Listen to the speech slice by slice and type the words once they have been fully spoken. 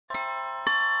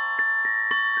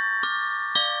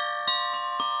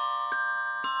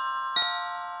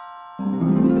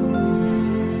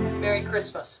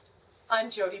Christmas.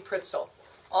 I'm Jody Pritzel,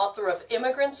 author of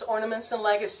Immigrants, Ornaments, and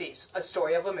Legacies, a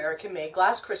story of American-made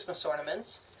glass Christmas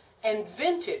ornaments, and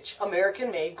vintage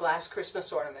American-made glass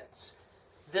Christmas ornaments.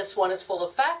 This one is full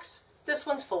of facts, this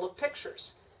one's full of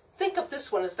pictures. Think of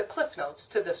this one as the Cliff Notes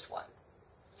to this one.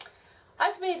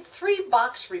 I've made 3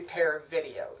 box repair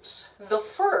videos. The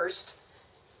first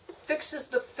fixes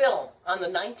the film on the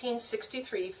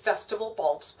 1963 Festival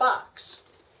Bulbs box.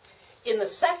 In the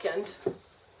second,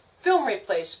 film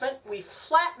replacement, we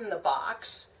flatten the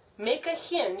box, make a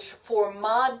hinge for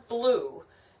Mod Blue,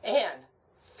 and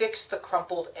fix the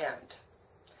crumpled end.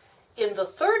 In the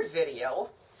third video,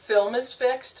 film is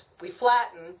fixed, we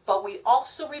flatten, but we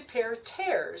also repair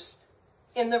tears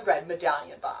in the red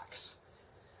medallion box.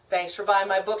 Thanks for buying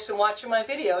my books and watching my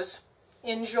videos.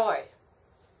 Enjoy.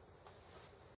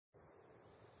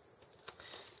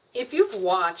 If you've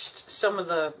watched some of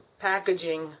the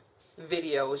packaging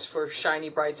videos for Shiny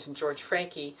Brites and George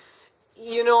Frankie,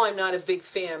 you know I'm not a big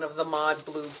fan of the Mod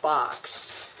Blue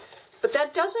box. But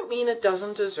that doesn't mean it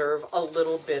doesn't deserve a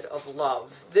little bit of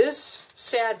love. This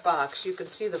sad box, you can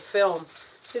see the film,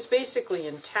 is basically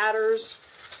in tatters.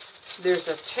 There's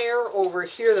a tear over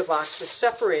here, the box is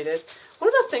separated. One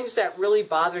of the things that really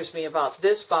bothers me about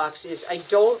this box is I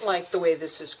don't like the way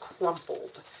this is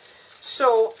crumpled.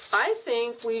 So I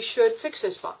think we should fix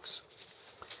this box.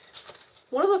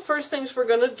 One of the first things we're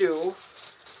going to do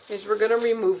is we're going to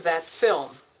remove that film.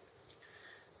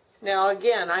 Now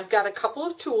again, I've got a couple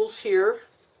of tools here.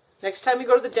 Next time you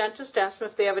go to the dentist, ask them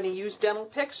if they have any used dental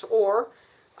picks, or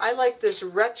I like this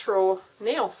retro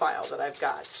nail file that I've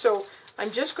got. So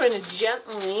I'm just going to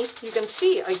gently, you can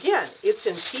see again, it's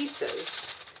in pieces.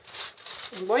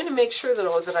 I'm going to make sure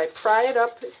that I pry it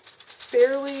up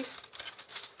fairly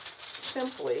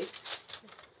simply.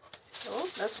 Oh,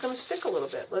 that's going to stick a little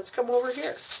bit. Let's come over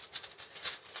here.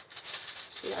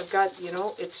 See, I've got,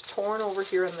 it's torn over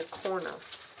here in the corner.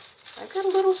 I've got a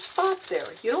little spot there.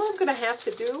 You know what I'm going to have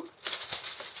to do?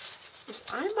 Is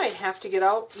I might have to get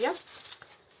out,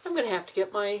 I'm going to have to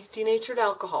get my denatured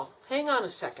alcohol. Hang on a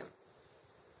second.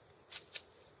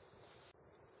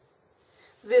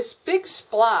 This big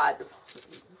splod,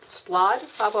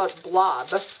 how about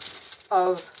blob,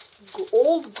 of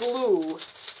old glue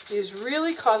is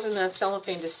really causing that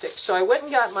cellophane to stick. So I went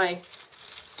and got my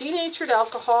denatured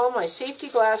alcohol, my safety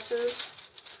glasses,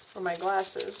 or my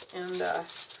glasses, and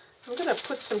I'm going to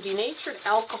put some denatured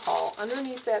alcohol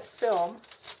underneath that film.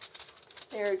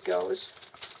 There it goes.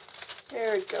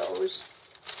 There it goes.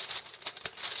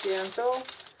 Gentle.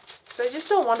 So I just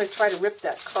don't want to try to rip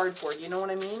that cardboard, you know what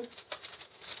I mean?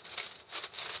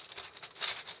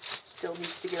 Still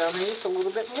needs to get underneath a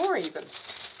little bit more even.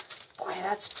 Boy,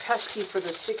 that's pesky for the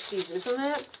 60s, isn't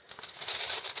it?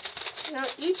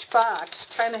 Each box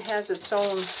kind of has its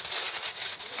own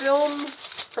film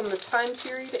from the time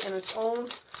period and its own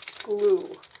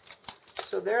glue.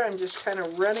 So there I'm just kind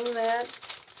of running that,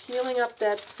 peeling up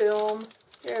that film.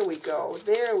 There we go.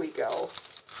 There we go.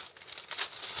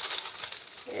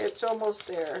 It's almost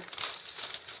there.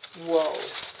 Whoa.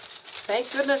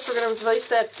 Thank goodness we're going to replace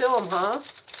that film, huh?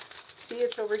 See,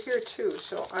 it's over here too.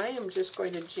 So I am just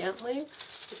going to gently,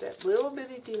 with that little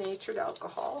bitty denatured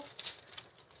alcohol,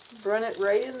 run it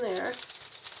right in there.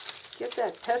 Get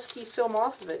that pesky film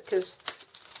off of it, because,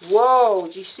 whoa,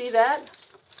 did you see that?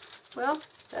 Well,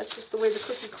 that's just the way the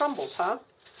cookie crumbles, huh?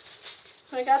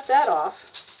 I got that off.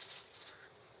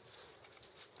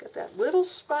 Got that little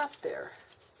spot there.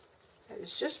 That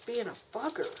is just being a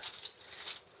bugger.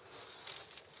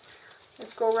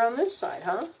 Let's go around this side,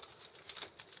 huh?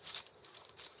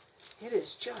 It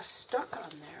is just stuck on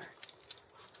there.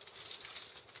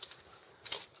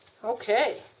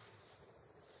 Okay.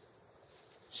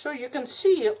 So you can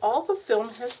see all the film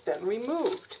has been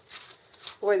removed.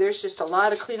 Boy, there's just a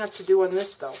lot of cleanup to do on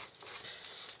this, though.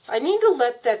 I need to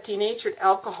let that denatured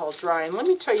alcohol dry, and let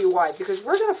me tell you why. Because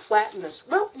we're going to flatten this.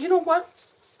 Well, you know what?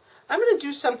 I'm going to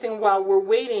do something while we're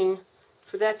waiting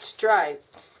for that to dry.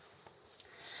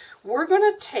 We're going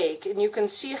to take, and you can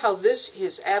see how this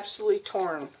is absolutely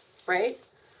torn, right?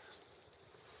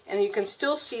 And you can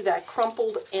still see that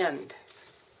crumpled end.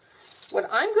 What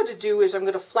I'm going to do is I'm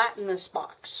going to flatten this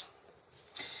box.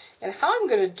 And how I'm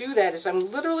going to do that is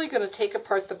I'm literally going to take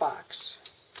apart the box.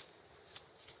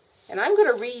 And I'm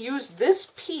going to reuse this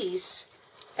piece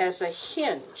as a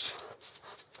hinge.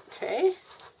 Okay?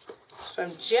 So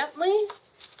I'm gently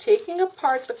taking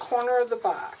apart the corner of the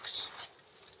box.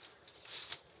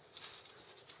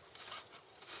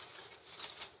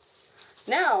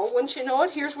 Now, wouldn't you know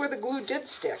it, here's where the glue did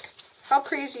stick. How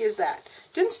crazy is that?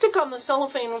 Didn't stick on the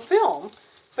cellophane film,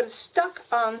 but it's stuck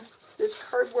on this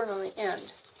cardboard on the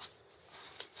end.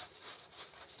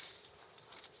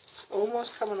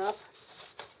 almost coming up.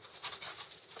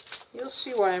 You'll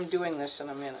see why I'm doing this in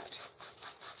a minute.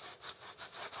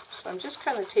 So I'm just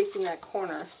kind of taking that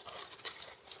corner.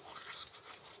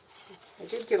 I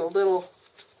did get a little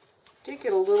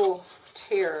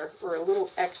tear or a little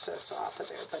excess off of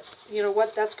there, but you know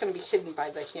what? That's going to be hidden by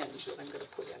the hinge that I'm going to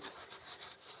put in.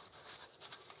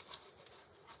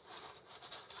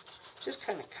 Just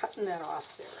kind of cutting that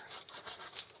off there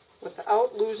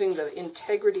without losing the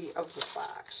integrity of the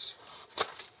box.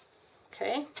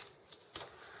 Okay?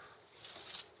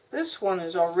 This one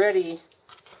is already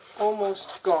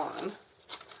almost gone,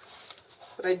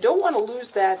 but I don't want to lose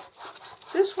that.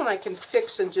 This one I can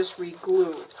fix and just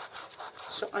re-glue.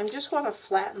 So I just want to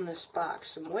flatten this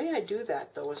box. And the way I do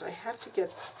that, though, is I have to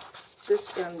get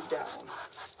this end down.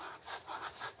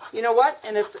 You know what?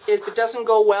 And if it doesn't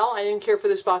go well, I didn't care for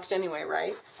this box anyway,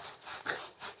 right?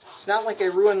 It's not like I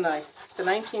ruined the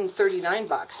 1939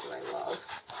 box that I love.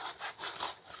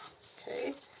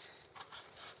 Okay.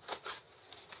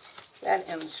 That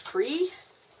end's free.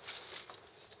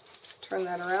 Turn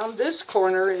that around. This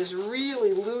corner is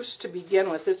really loose to begin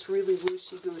with. It's really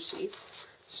loosey-goosey.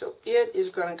 So it is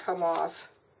going to come off.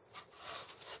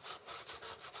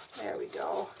 There we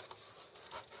go.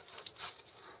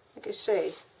 Like I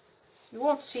say, you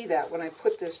won't see that when I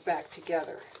put this back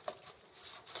together.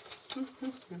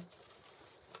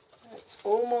 It's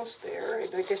almost there.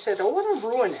 Like I said, I don't want to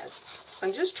ruin it.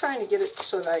 I'm just trying to get it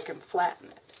so that I can flatten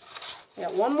it. I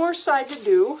got one more side to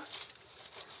do.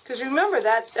 Because remember,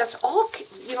 that's all,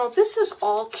 you know, this is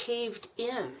all caved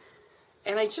in.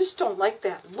 And I just don't like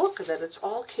that look that it's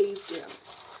all caved in.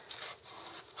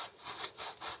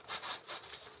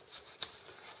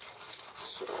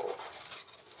 So,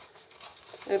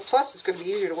 and plus it's going to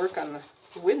be easier to work on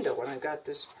the window when I've got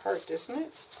this part, isn't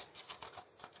it?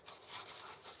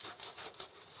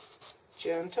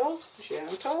 Gentle,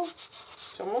 gentle.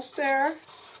 It's almost there.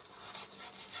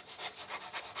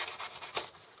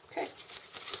 Okay.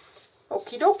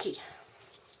 Okie dokie.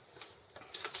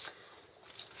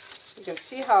 You can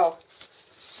see how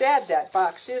sad that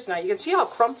box is now. You can see how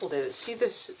crumpled it is. See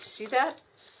this? See that?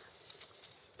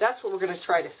 That's what we're going to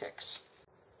try to fix.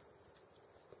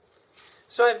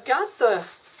 So I've got the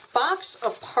box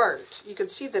apart. You can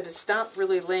see that it's not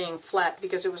really laying flat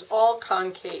because it was all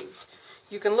concaved.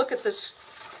 You can look at this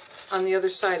on the other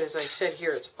side, as I said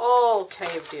here. It's all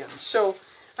caved in. So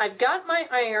I've got my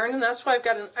iron, and that's why I've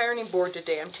got an ironing board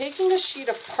today. I'm taking a sheet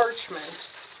of parchment.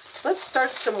 Let's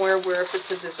start somewhere where if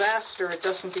it's a disaster, it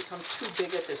doesn't become too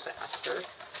big a disaster.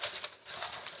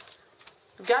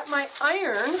 I've got my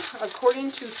iron,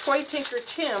 according to Toy Taker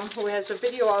Tim, who has a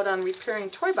video out on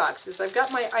repairing toy boxes. I've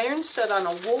got my iron set on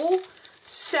a wool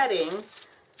setting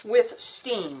with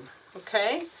steam,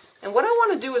 okay? And what I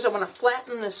want to do is I want to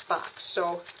flatten this box.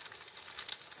 So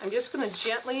I'm just going to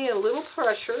gently, a little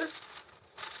pressure,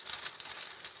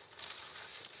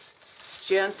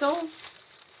 gentle,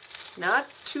 not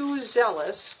too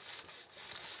zealous.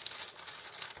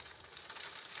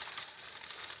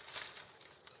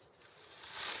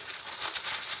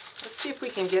 Let's see if we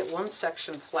can get one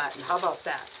section flattened. How about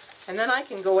that? And then I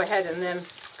can go ahead and then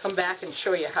come back and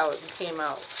show you how it came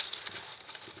out.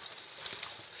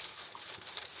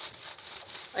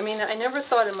 I mean, I never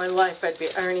thought in my life I'd be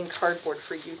ironing cardboard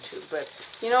for YouTube, but,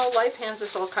 you know, life hands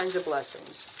us all kinds of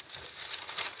blessings.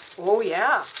 Oh,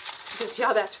 yeah. You can see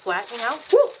how that's flattening out?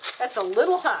 Woo! That's a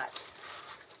little hot.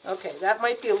 Okay, that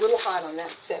might be a little hot on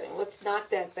that setting. Let's knock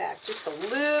that back just a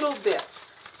little bit.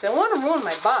 So I want to ruin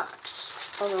my box.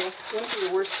 Oh, no, it wouldn't be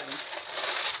the worst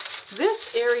thing.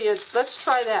 This area, let's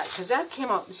try that, because that came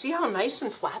out. See how nice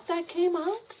and flat that came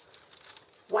out?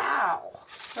 Wow.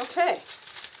 Okay.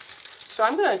 So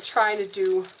I'm going to try to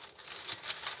do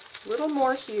a little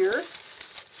more here.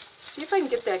 See if I can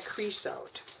get that crease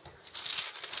out.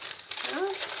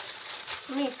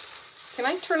 Can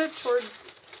I turn it toward,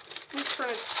 let me turn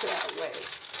it that way.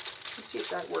 Let's see if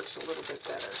that works a little bit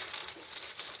better.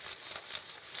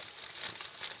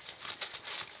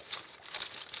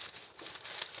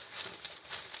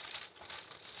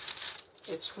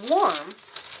 It's warm,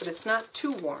 but it's not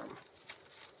too warm.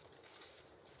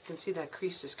 You can see that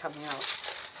crease is coming out.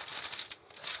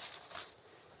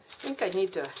 I think I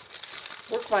need to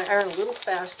work my iron a little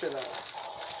faster though.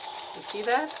 You see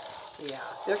that? Yeah,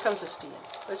 there comes the steam.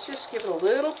 Let's just give it a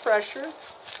little pressure.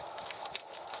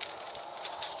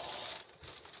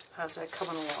 How's that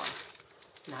coming along?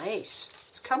 Nice.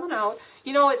 It's coming out.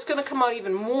 You know, it's going to come out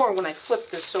even more when I flip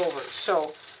this over.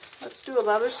 So let's do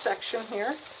another section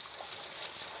here.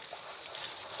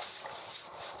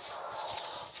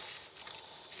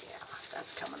 Yeah,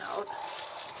 that's coming out.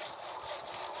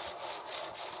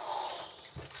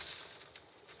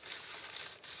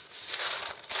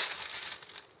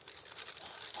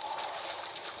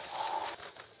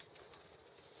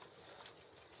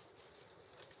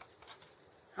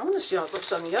 want to see how it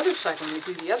looks on the other side when we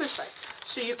do the other side.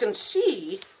 So you can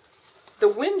see the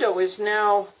window is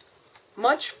now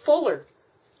much fuller.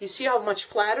 You see how much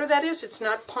flatter that is? It's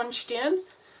not punched in.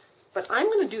 But I'm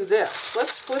going to do this.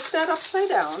 Let's flip that upside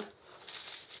down.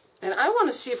 And I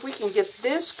want to see if we can get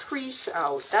this crease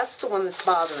out. That's the one that's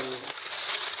bothering me.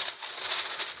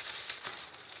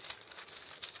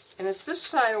 And it's this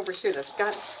side over here that's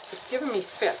it's giving me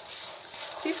fits.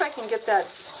 See if I can get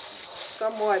that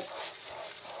somewhat,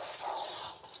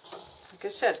 like I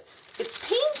said, it's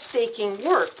painstaking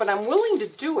work, but I'm willing to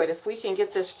do it if we can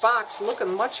get this box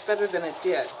looking much better than it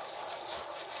did.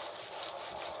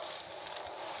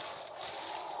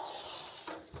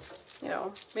 You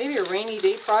know, maybe a rainy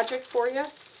day project for you.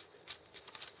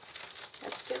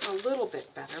 That's getting a little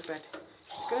bit better, but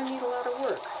it's going to need a lot of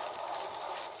work.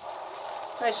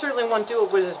 I certainly won't do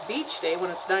it with this beach day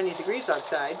when it's 90 degrees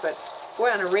outside, but boy,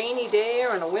 on a rainy day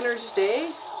or on a winter's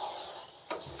day,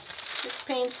 it's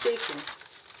painstaking.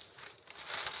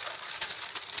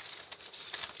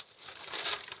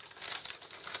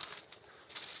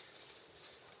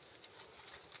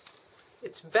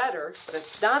 It's better, but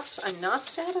it's not, I'm not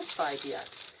satisfied yet.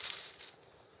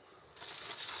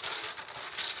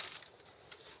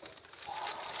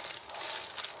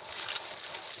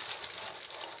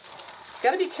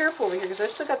 Got to be careful over here because I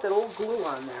still got that old glue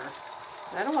on there.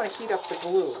 And I don't want to heat up the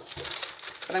glue.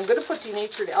 But I'm going to put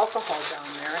denatured alcohol down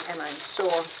there, and I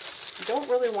don't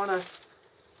really want to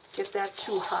get that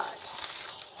too hot.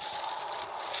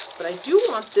 But I do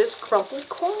want this crumpled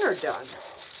corner done.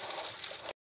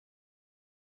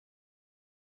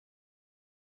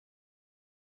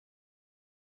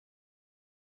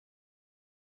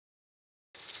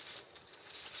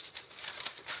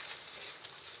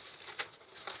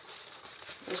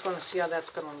 I just want to see how that's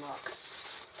going to look.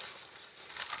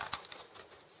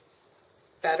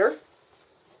 Better?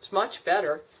 It's much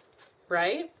better,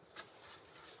 right?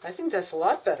 I think that's a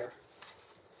lot better.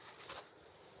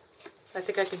 I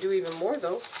think I could do even more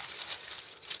though.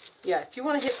 Yeah, if you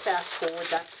want to hit fast forward,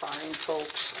 that's fine,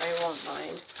 folks. I won't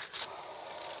mind.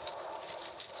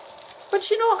 But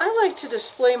you know, I like to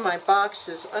display my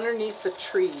boxes underneath the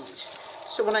trees.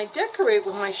 So when I decorate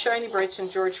with my Shiny Brites and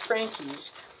George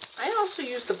Frankies, I also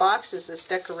use the boxes as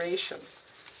decoration.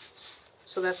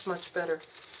 So that's much better.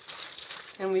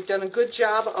 And we've done a good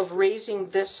job of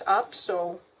raising this up,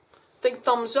 so big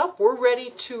thumbs up. We're ready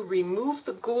to remove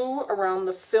the glue around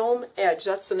the film edge.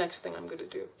 That's the next thing I'm going to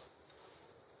do.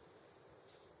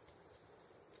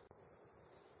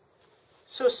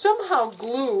 So somehow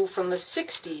glue from the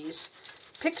 60s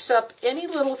picks up any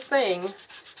little thing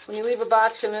when you leave a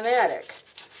box in an attic.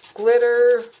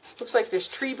 Glitter, looks like there's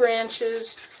tree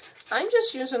branches. I'm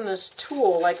just using this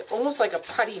tool almost like a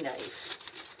putty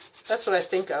knife. That's what I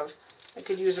think of. I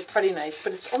could use a putty knife,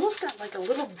 but it's almost got like a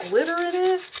little glitter in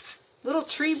it, little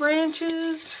tree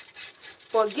branches.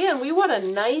 Well, again, we want a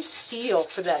nice seal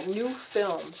for that new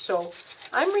film, so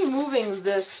I'm removing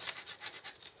this,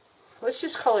 let's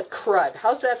just call it crud.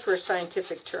 How's that for a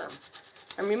scientific term?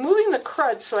 I'm removing the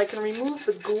crud so I can remove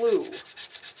the glue.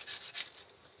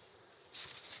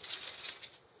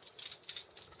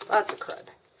 Lots of crud.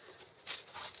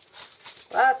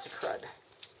 Lots of crud.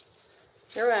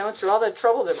 There I went through all that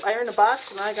trouble to iron the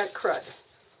box, and I got crud.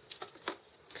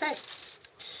 Okay.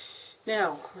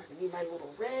 Now, I'm going to need my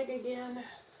little rag again.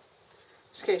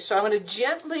 Okay, so I'm going to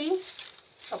gently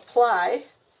apply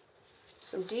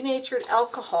some denatured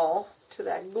alcohol to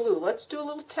that glue. Let's do a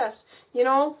little test. You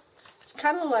know, it's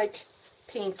kind of like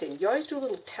painting. You always do a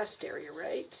little test area,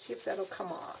 right? See if that'll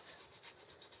come off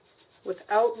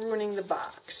without ruining the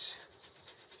box.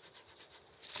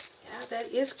 Yeah,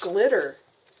 that is glitter.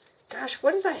 Gosh,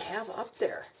 what did I have up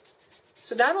there?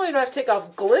 So not only do I have to take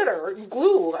off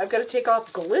glue, I've got to take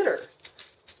off glitter.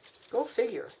 Go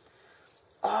figure.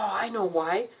 Oh, I know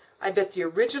why. I bet the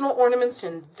original ornaments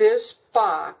in this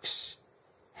box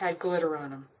had glitter on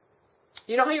them.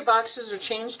 You know how your boxes are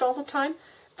changed all the time?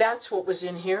 That's what was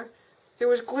in here. There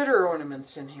was glitter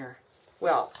ornaments in here.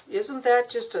 Well, isn't that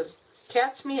just a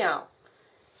cat's meow?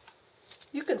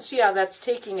 You can see how that's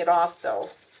taking it off,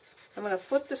 though. I'm going to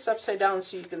flip this upside down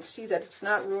so you can see that it's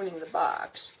not ruining the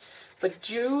box. But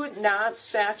do not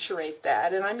saturate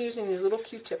that. And I'm using these little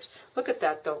Q-tips. Look at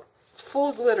that, though. It's full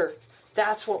of glitter.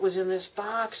 That's what was in this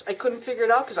box. I couldn't figure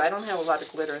it out because I don't have a lot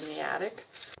of glitter in the attic.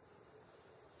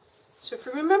 So if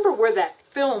you remember where that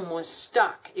film was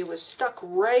stuck, it was stuck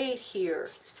right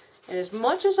here. And as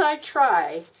much as I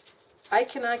try, I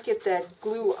cannot get that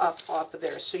glue up off of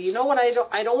there. So you know what, I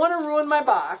don't want to ruin my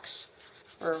box,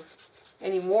 or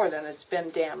any more than it's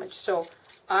been damaged. So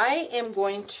I am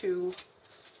going to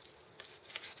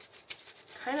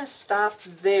kind of stop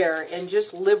there and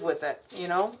just live with it, you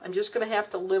know? I'm just going to have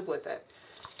to live with it.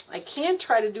 I can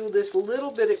try to do this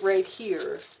little bit right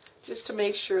here, just to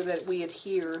make sure that we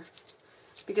adhere.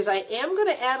 Because I am going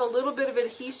to add a little bit of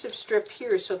adhesive strip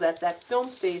here so that that film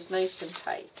stays nice and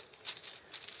tight.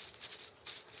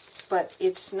 But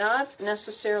it's not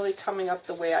necessarily coming up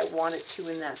the way I want it to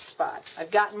in that spot.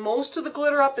 I've gotten most of the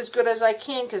glitter up as good as I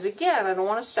can because, again, I don't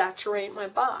want to saturate my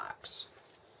box.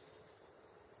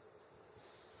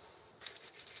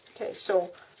 Okay,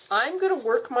 so I'm going to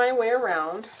work my way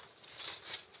around.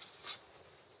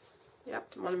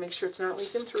 Yep, I want to make sure it's not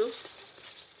leaking through.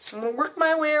 I'm going to work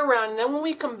my way around, and then when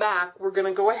we come back, we're going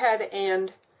to go ahead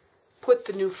and put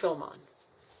the new film on.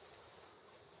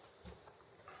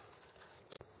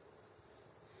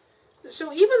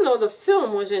 So even though the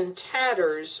film was in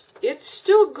tatters, it's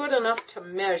still good enough to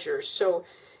measure. So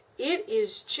it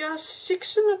is just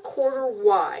 6 1/4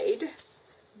 wide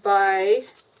by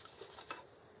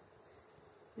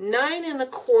 9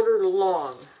 1/4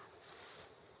 long.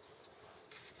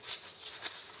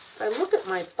 If I look at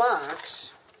my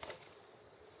box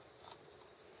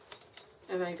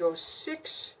and I go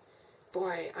 6,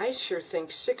 boy, I sure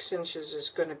think 6 inches is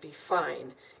going to be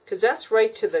fine. Because that's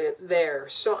right to there.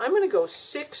 So I'm going to go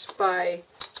 6 by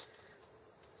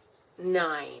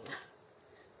 9.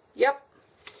 Yep.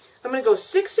 I'm going to go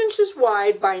 6 inches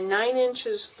wide by 9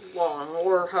 inches long,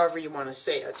 or however you want to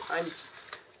say it. I'm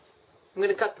going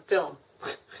to cut the film.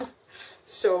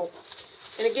 So,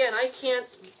 and again, I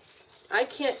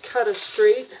can't cut a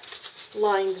straight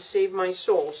line to save my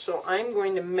soul. So I'm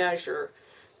going to measure.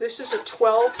 This is a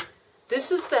 12. This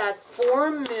is that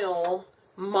 4mm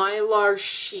Mylar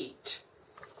sheet.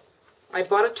 I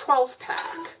bought a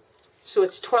 12-pack, so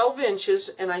it's 12 inches,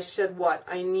 and I said what?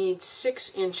 I need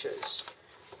 6 inches.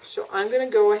 So I'm going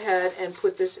to go ahead and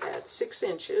put this at 6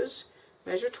 inches.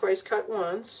 Measure twice, cut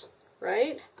once,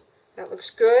 right? That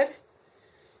looks good.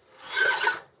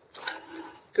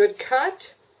 Good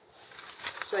cut.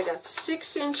 So I got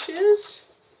 6 inches.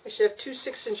 I should have 2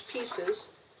 6-inch pieces.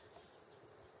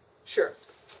 Sure.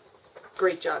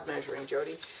 Great job measuring,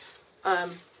 Jody.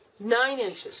 9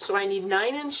 inches. So I need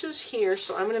 9 inches here,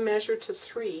 so I'm going to measure to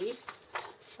 3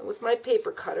 with my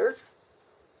paper cutter.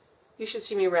 You should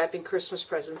see me wrapping Christmas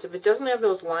presents. If it doesn't have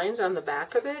those lines on the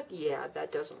back of it, yeah,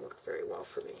 that doesn't work very well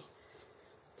for me.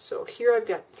 So here I've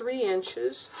got 3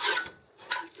 inches.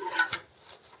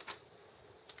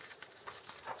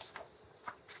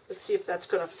 Let's see if that's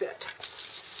going to fit.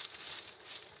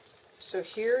 So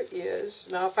here is,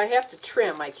 now if I have to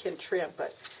trim, I can trim,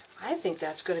 but I think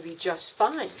that's going to be just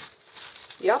fine.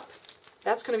 Yep,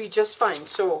 that's going to be just fine.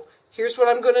 So here's what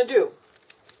I'm going to do.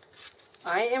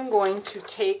 I am going to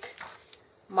take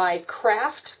my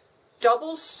Craft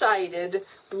double-sided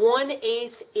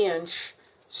 1/8 inch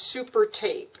super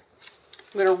tape.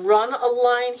 I'm going to run a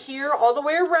line here all the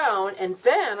way around, and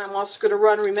then I'm also going to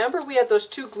run, remember we had those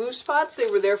 2 glue spots? They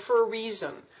were there for a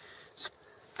reason. So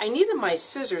I needed my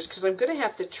scissors because I'm going to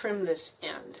have to trim this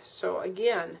end. So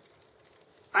again,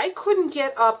 I couldn't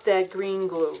get up that green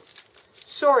glue.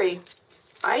 Sorry,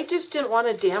 I just didn't want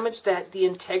to damage the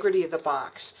integrity of the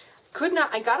box. Could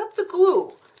not. I got up the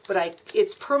glue, but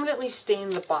it's permanently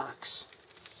stained the box.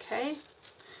 Okay.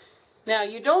 Now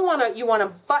you don't want to. You want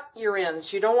to butt your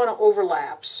ends. You don't want to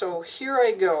overlap. So here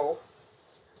I go.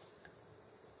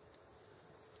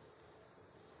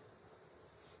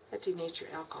 That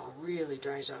denatured alcohol really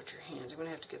dries out your hands. I'm going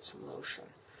to have to get some lotion.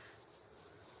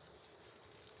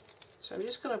 So I'm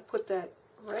just going to put that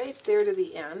right there to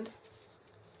the end,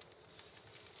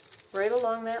 right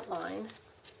along that line.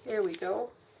 There we go.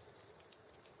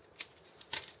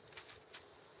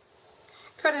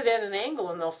 Cut it at an angle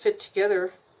and they'll fit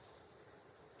together.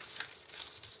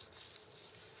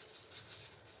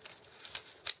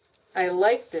 I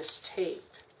like this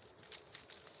tape.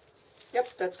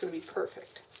 Yep, that's going to be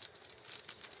perfect.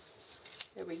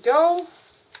 There we go.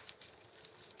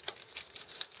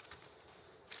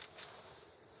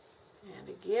 And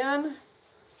again,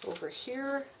 over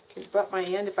here, I can butt my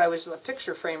end. If I was a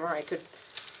picture framer, I could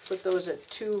put those at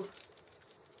 2.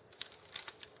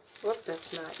 Whoop,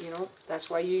 that's not, you know, that's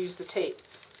why you use the tape.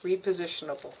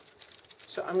 Repositionable.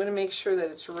 So I'm going to make sure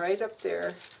that it's right up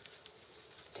there.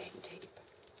 Dang tape.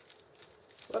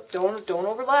 Whoop, don't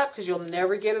overlap because you'll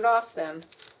never get it off then.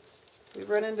 We've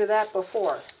run into that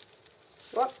before.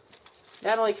 Whoop.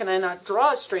 Not only can I not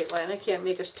draw a straight line, I can't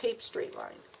make a tape straight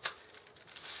line.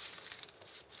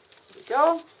 There we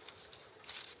go.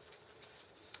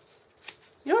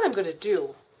 You know what I'm going to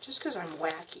do, just because I'm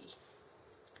wacky,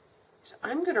 is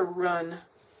I'm going to run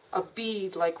a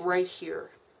bead like right here.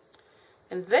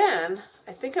 And then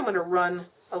I think I'm going to run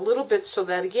a little bit so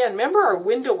that, again, remember our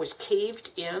window was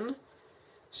caved in?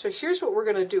 So here's what we're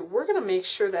going to do. We're going to make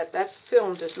sure that that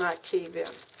film does not cave in.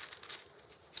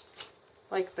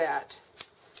 Like that.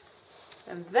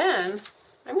 And then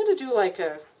I'm going to do like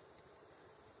a,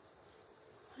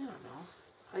 I don't know,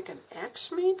 like an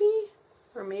X maybe?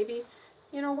 Or maybe,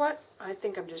 you know what? I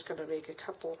think I'm just going to make a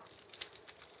couple.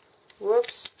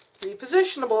 Whoops.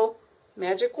 Repositionable.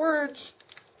 Magic words.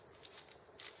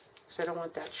 Because I don't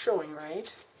want that showing,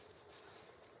 right?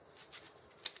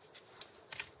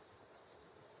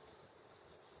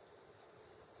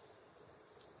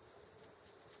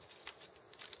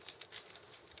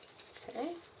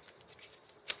 Okay.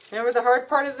 Remember the hard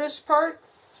part of this part?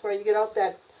 That's where you get out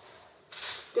that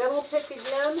dental pick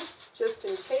again, just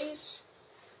in case.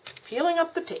 Peeling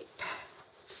up the tape.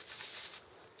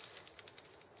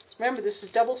 Remember, this is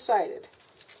double-sided.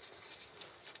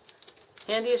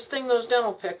 Handiest thing, those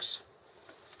dental picks.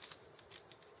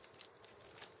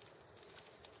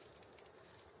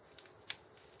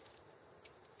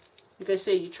 Like I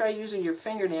say, you try using your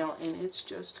fingernail and it's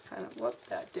just kind of, whoop,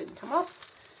 that didn't come up.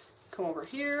 Come over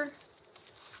here.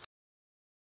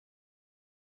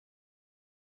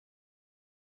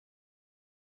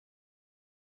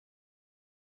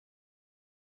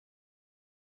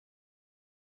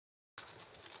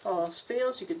 All else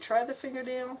fails, you can try the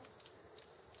fingernail.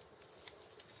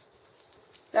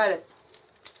 Got it.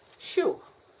 Shoo.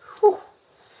 Whew.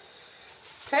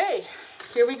 Okay,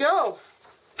 here we go.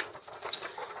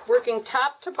 Working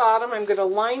top to bottom, I'm going to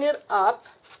line it up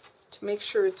to make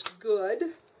sure it's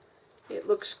good. It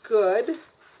looks good.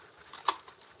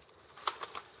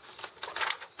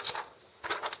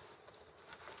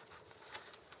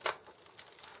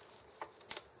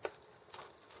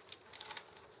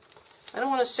 I don't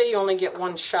want to say you only get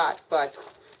one shot, but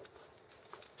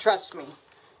trust me,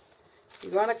 you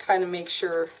want to kind of make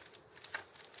sure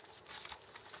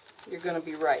you're going to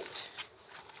be right.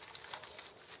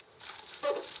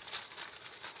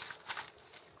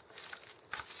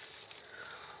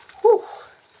 Whew.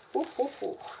 Whew, whew,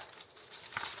 whew.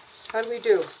 How do we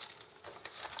do?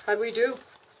 How do we do?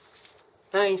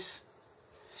 Nice.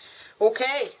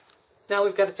 Okay, now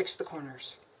we've got to fix the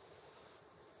corners.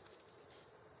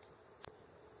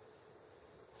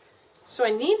 So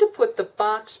I need to put the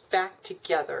box back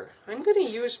together. I'm going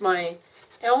to use my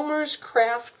Elmer's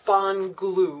Craft Bond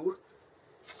glue,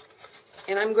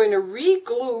 and I'm going to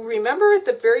re-glue. Remember at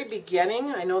the very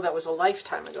beginning, I know that was a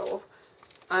lifetime ago,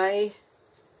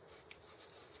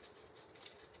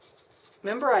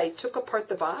 remember I took apart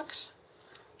the box?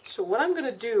 So what I'm going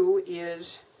to do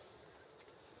is,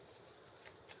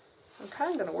 I'm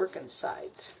kind of going to work on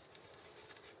sides.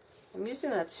 I'm using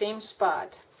that same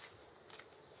spot.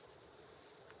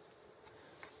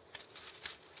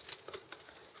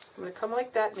 I'm going to come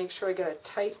like that, make sure I get a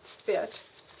tight fit.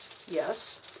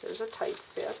 Yes, there's a tight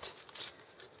fit.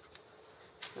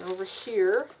 And over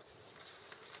here,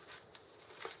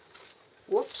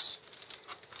 whoops,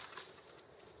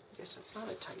 I guess that's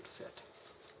not a tight fit.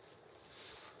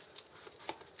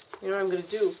 You know what I'm going to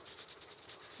do?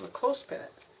 I'm going to clothespin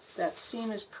it. That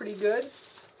seam is pretty good.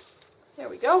 There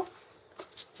we go.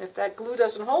 If that glue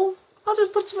doesn't hold, I'll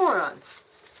just put some more on.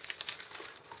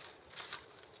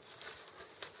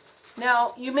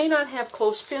 Now, you may not have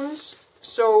clothespins,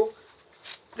 so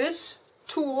this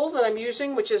tool that I'm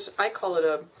using, which is, I call it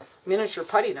a miniature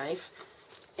putty knife,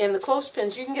 and the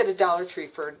clothespins, you can get at Dollar Tree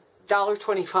for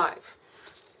 $1.25.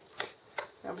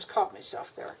 I almost caught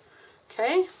myself there.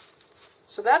 Okay,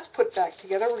 so that's put back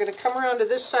together. We're going to come around to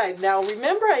this side. Now,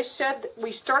 remember I said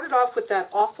we started off with that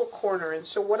awful corner, and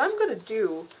so what I'm going to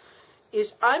do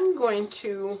is I'm going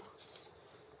to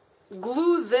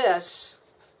glue this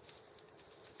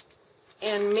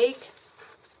and make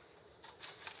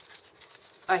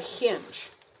a hinge.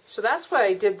 So that's why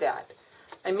I did that.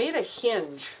 I made a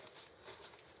hinge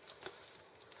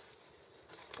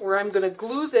where I'm going to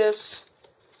glue this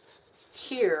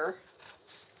here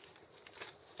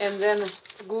and then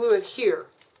glue it here.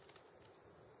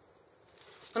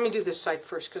 Let me do this side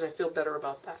first because I feel better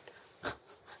about that.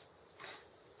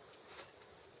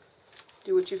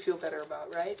 Do what you feel better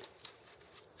about, right?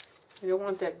 I don't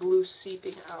want that glue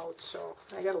seeping out, so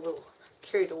I got a little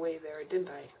carried away there, didn't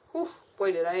I? Whew,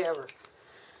 boy, did I ever.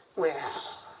 Well,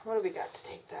 what do we got to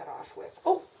take that off with?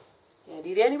 Oh,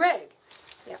 handy dandy rag.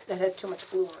 Yeah, that had too much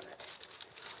glue on it.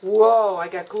 Whoa, I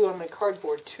got glue on my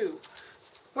cardboard too.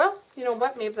 Well, you know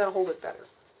what? Maybe that'll hold it better.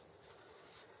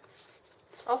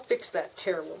 I'll fix that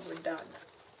tear when we're done.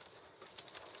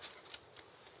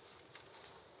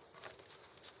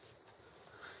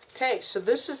 Okay, so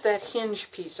this is that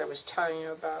hinge piece I was telling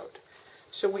you about.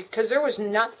 So because there was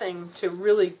nothing to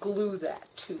really glue that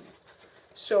to.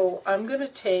 So I'm going to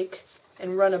take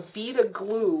and run a bead of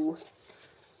glue.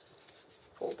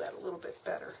 Fold that a little bit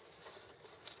better.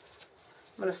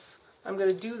 I'm going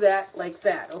to do that like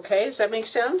that, okay? Does that make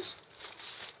sense?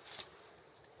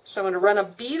 So I'm going to run a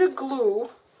bead of glue,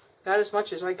 not as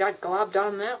much as I got globbed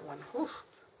on that one. Whew,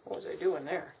 what was I doing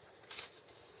there?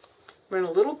 Run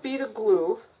a little bead of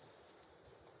glue.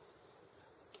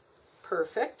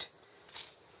 Perfect.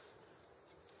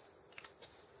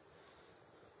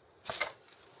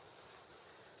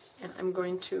 And I'm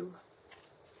going to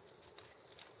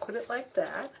put it like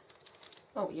that.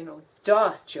 Oh, you know,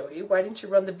 duh, Jody, why didn't you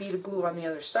run the bead of glue on the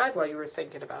other side while you were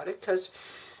thinking about it? Because,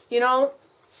 you know,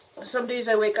 some days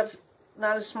I wake up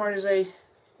not as smart as I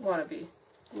want to be.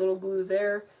 A little glue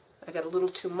there. I got a little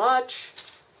too much.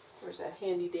 Where's that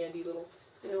handy dandy little,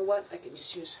 you know what? I can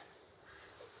just use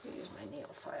my nail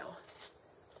file.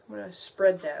 I'm going to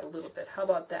spread that a little bit. How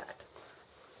about that?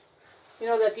 You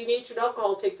know, that denatured alcohol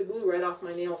will take the glue right off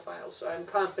my nail file, so I'm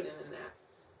confident in that.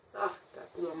 Ah,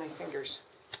 got glue on my fingers.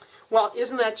 Well,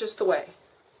 isn't that just the way?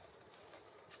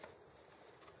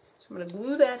 So I'm going to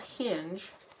glue that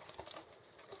hinge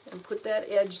and put that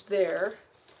edge there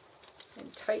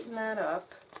and tighten that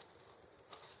up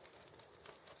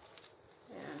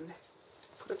and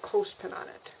put a clothespin on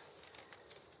it.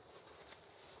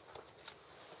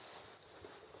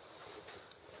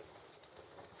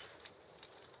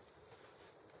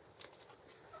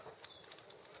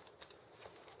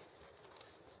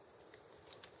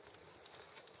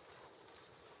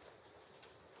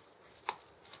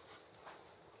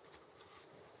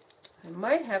 I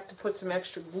might have to put some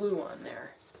extra glue on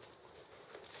there.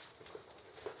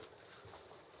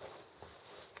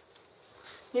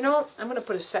 You know, I'm going to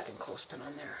put a second clothespin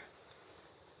on there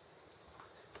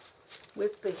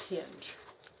with the hinge.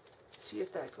 See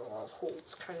if that all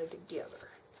holds kind of together.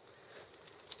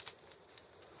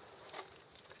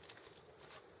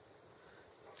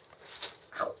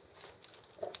 Ow.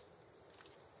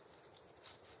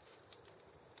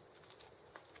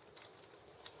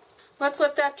 Let's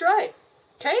let that dry,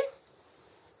 okay?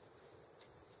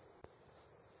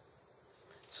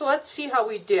 So let's see how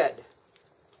we did.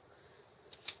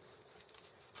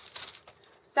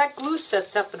 That glue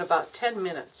sets up in about 10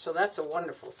 minutes, so that's a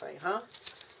wonderful thing, huh?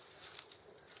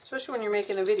 Especially when you're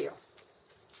making a video.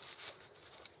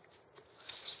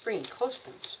 Just bringing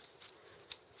clothespins.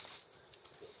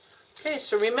 Okay,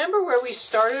 so remember where we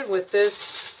started with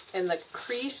this in the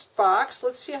creased box?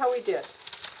 Let's see how we did.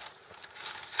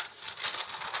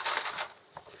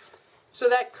 So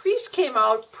that crease came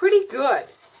out pretty good,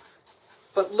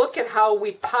 but look at how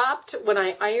we popped when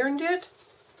I ironed it.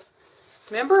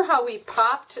 Remember how we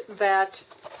popped that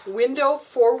window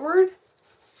forward?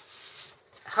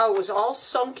 How it was all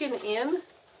sunken in?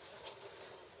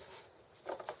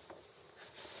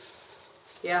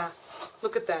 Yeah,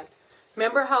 look at that.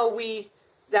 Remember how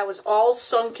that was all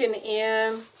sunken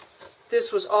in?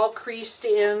 This was all creased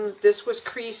in. This was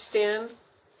creased in.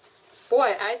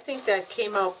 Boy, I think that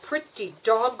came out pretty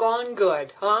doggone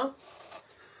good, huh?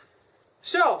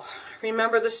 So,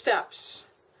 remember the steps.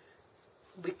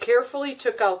 We carefully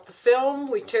took out the film.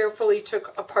 We carefully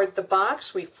took apart the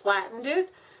box. We flattened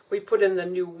it. We put in the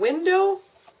new window.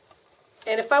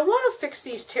 And if I want to fix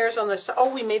these tears on the side,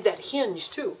 oh, we made that hinge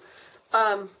too.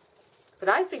 But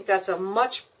I think that's a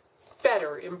much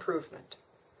better improvement.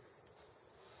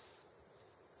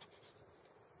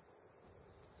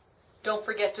 Don't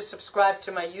forget to subscribe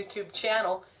to my YouTube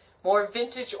channel. More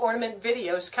vintage ornament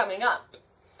videos coming up.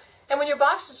 And when your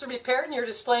boxes are repaired and you're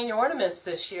displaying your ornaments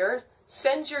this year,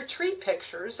 send your tree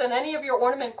pictures and any of your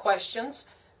ornament questions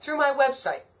through my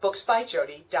website,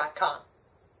 booksbyjody.com.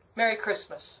 Merry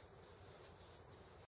Christmas.